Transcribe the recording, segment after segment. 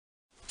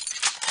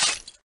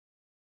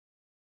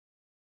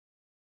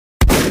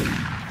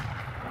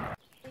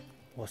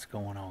What's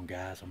going on,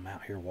 guys? I'm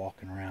out here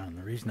walking around, and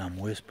the reason I'm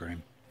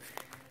whispering,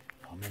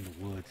 I'm in the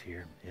woods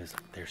here, is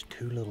there's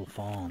two little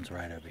fawns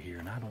right over here,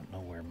 and I don't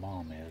know where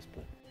Mom is,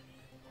 but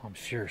I'm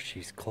sure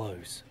she's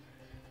close.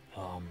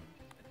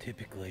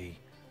 Typically,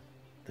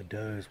 the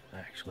does will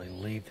actually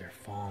leave their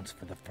fawns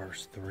for the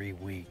first 3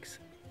 weeks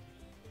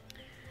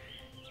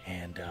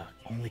and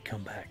only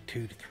come back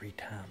 2 to 3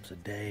 times a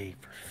day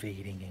for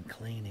feeding and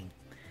cleaning.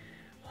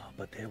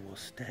 But they will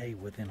stay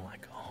within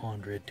like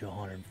 100 to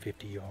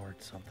 150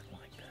 yards, something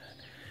like that.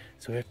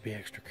 So we have to be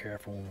extra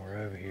careful when we're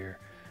over here,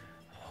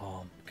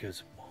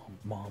 because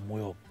Mom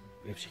will,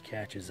 if she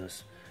catches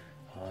us,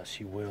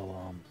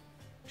 she'll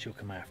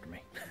come after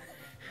me.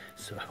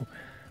 So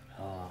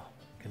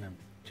gonna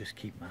just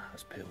keep my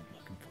eyes peeled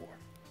looking for her.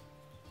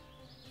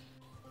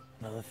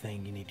 Another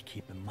thing you need to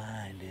keep in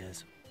mind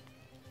is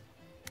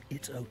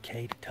it's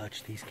okay to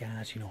touch these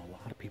guys. You know, a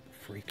lot of people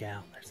freak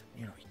out.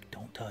 You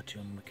don't touch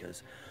them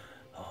because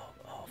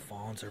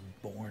fawns are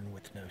born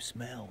with no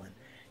smell,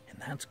 and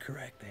that's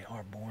correct. They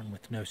are born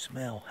with no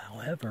smell.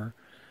 However,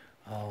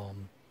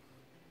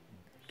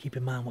 keep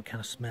in mind what kind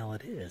of smell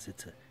it is.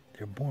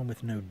 They're born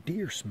with no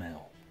deer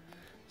smell.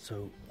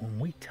 So when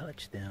we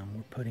touch them,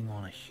 we're putting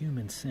on a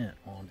human scent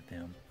onto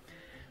them.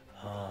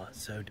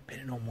 So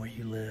depending on where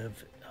you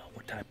live,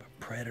 what type of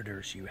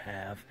predators you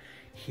have,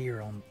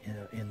 here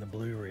in the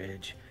Blue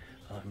Ridge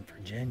in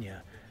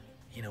Virginia,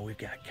 you know, we've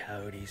got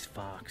coyotes,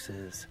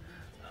 foxes,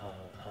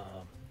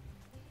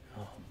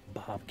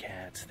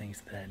 bobcats,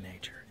 things of that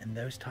nature. And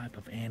those type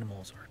of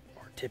animals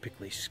are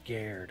typically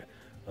scared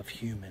of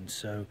humans.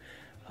 So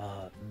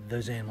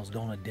those animals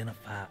don't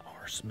identify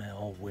our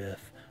smell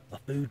with a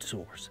food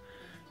source.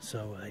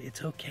 So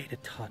it's okay to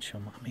touch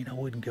them. I mean, I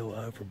wouldn't go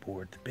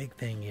overboard. The big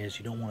thing is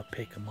you don't want to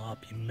pick them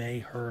up. You may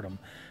hurt them.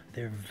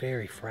 They're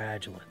very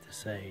fragile at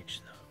this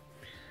age, though.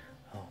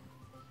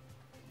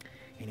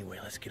 Anyway,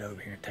 let's get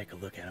over here and take a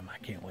look at them. I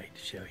can't wait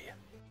to show you.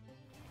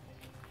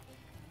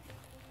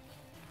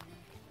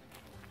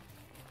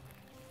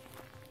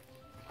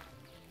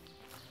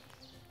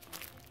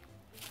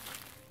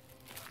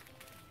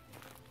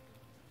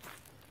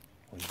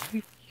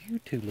 Well, you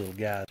two little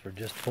guys were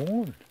just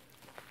born.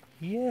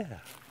 Yeah.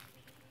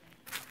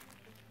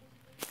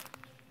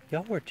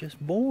 Y'all were just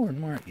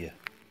born, weren't you?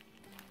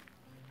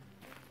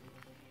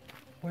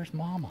 Where's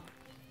Mama?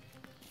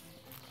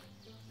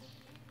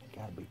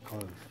 Gotta be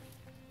close.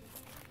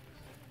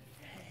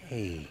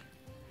 Hey,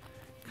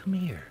 come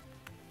here.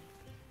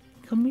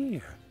 Come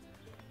here.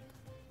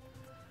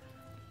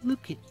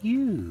 Look at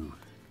you.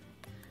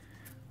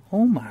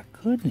 Oh my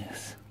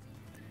goodness.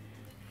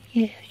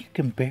 Yeah, you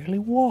can barely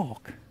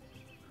walk.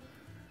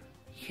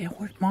 Yeah,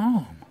 where's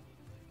Mom?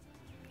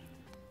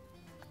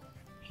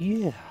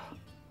 Yeah.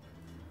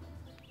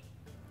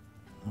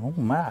 Oh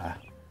my.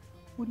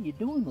 What are you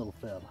doing, little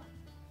fella?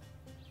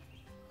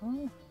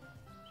 Huh?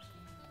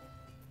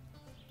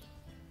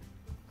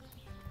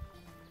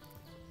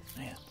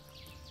 Man,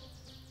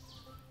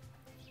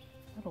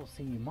 I don't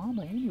see your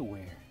mama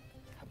anywhere.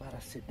 How about I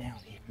sit down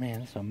here? Man,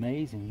 that's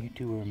amazing. You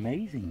two are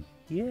amazing.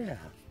 Yeah.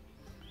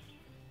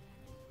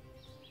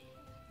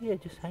 Yeah,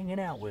 just hanging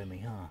out with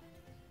me, huh?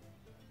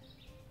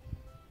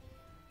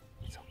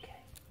 It's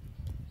okay.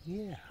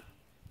 Yeah.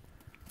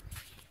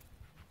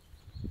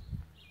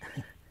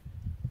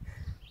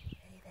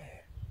 Hey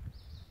there.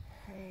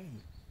 Hey.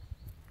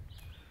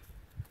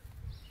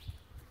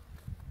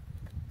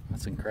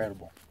 That's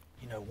incredible.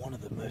 You know, one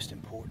of the most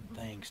important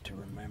things to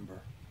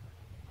remember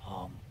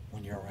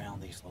when you're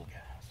around these little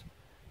guys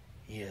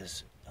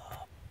is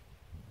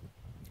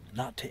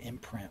not to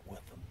imprint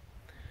with them.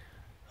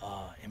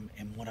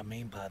 And what I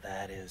mean by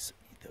that is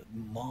the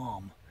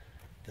mom,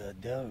 the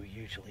doe,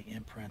 usually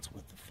imprints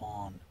with the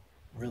fawn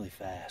really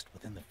fast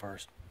within the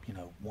first,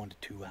 1 to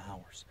 2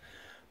 hours.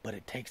 But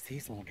it takes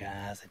these little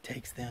guys, it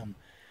takes them,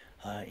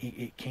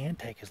 it can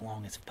take as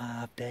long as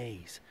 5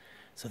 days.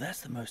 So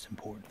that's the most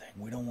important thing.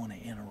 We don't want to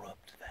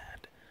interrupt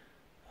that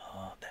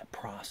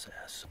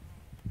process.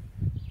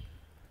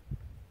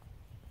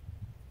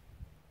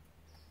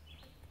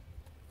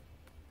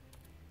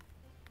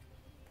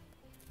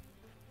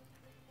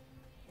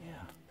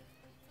 Yeah.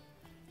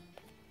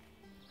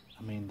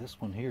 I mean,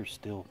 this one here is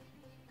still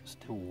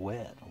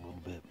wet a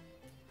little bit.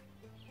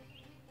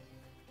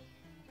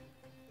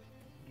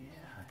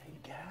 Yeah, hey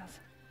guys.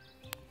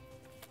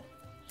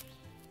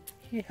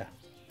 Yeah.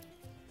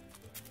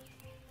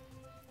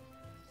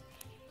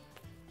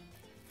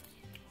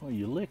 Oh,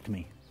 you licked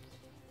me.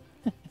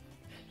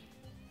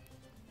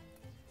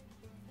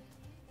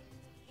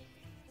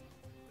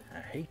 I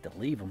hate to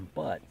leave them,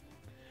 but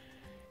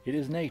it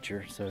is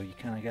nature, so you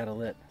kind of got to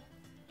let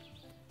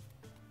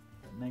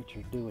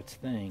nature do its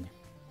thing.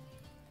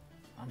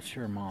 I'm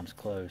sure Mom's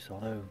close,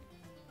 although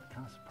it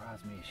kind of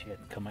surprised me she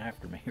hadn't come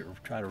after me or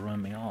try to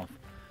run me off.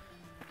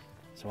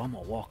 So I'm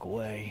gonna walk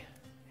away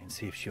and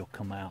see if she'll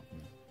come out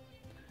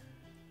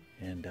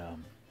and I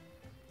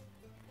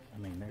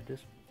mean,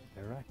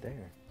 they're right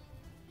there.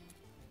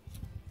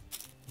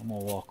 I'm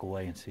gonna walk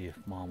away and see if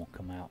Mom will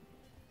come out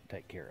and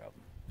take care of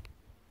them.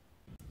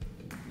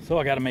 So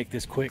I got to make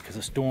this quick because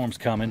the storm's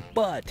coming,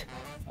 but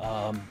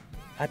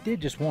I did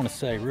just want to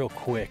say real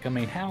quick, I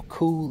mean, how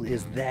cool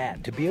is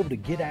that to be able to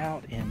get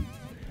out and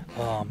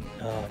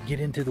get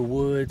into the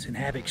woods and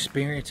have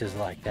experiences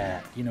like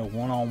that, you know,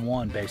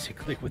 one-on-one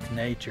basically with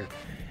nature.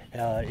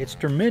 It's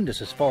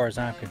tremendous as far as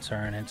I'm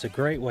concerned, and it's a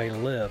great way to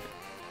live.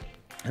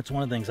 That's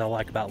one of the things I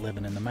like about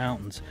living in the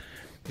mountains,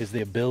 is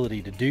the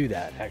ability to do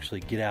that, actually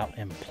get out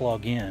and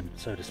plug in,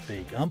 so to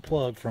speak,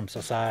 unplug from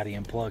society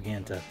and plug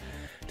into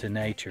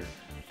nature.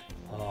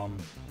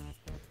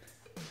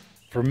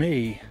 For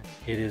me,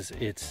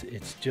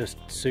 it's just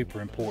super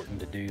important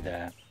to do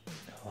that.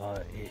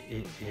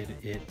 You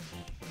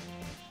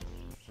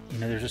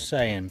know, there's a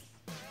saying,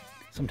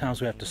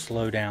 sometimes we have to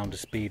slow down to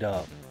speed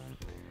up,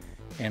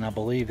 and I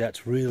believe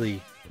that's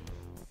really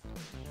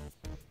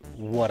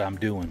what I'm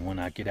doing when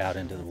I get out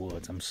into the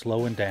woods. I'm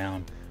slowing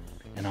down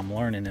and I'm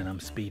learning, and I'm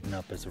speeding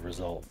up as a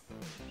result.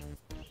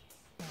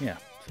 Yeah,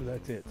 so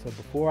that's it. So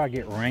before I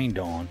get rained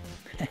on,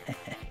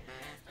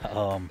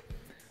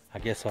 I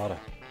guess I ought to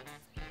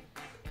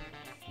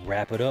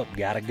wrap it up.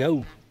 Gotta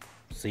go.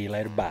 See you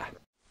later. Bye.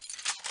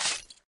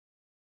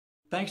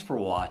 Thanks for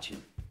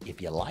watching.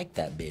 If you liked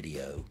that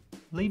video,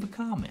 leave a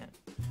comment.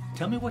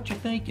 Tell me what you're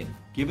thinking.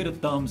 Give it a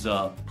thumbs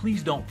up.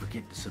 Please don't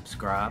forget to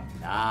subscribe.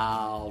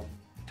 I'll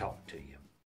talk to you.